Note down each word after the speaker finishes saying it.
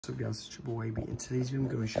What's up guys, it's your boy AB. In today's video,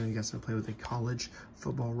 I'm going to show you guys how to play with a college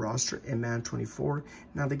football roster in Madden 24.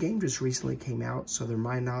 Now the game just recently came out, so there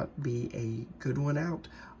might not be a good one out,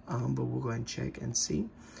 but we'll go ahead and check and see.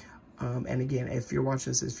 And again, if you're watching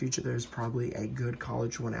this in the future, there's probably a good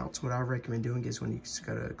college one out. So what I recommend doing is when you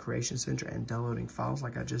go to Creation Center and downloading files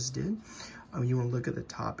like I just did, you want to look at the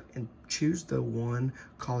top and choose the one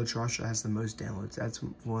college roster that has the most downloads. That's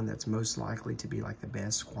one that's most likely to be like the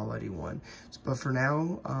best quality one. But for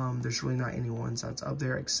now, there's really not any ones that's up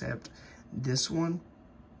there except this one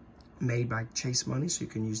made by Chase Money. So you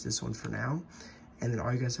can use this one for now. And then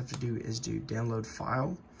all you guys have to do is do download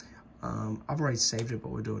file. I've already saved it, but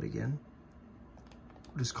we'll do it again.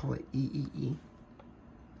 We'll just call it EEE.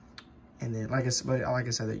 And then, like I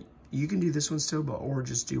said, you can do this one still, or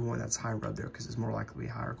just do one that's higher up there because it's more likely to be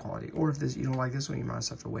higher quality. Or if you don't like this one, you might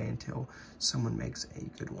have to wait until someone makes a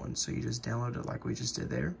good one. So you just download it like we just did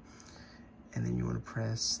there. And then you want to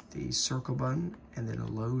press the circle button and then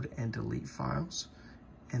load and delete files.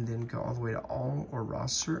 And then go all the way to all or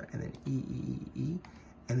roster and then EEE.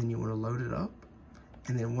 And then you want to load it up.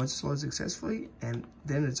 And then once it's loaded successfully, and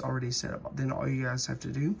then it's already set up. Then all you guys have to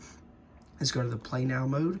do is go to the play now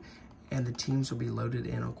mode, and the teams will be loaded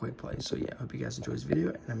in on quick play. So yeah, I hope you guys enjoy this video,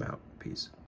 and I'm out. Peace.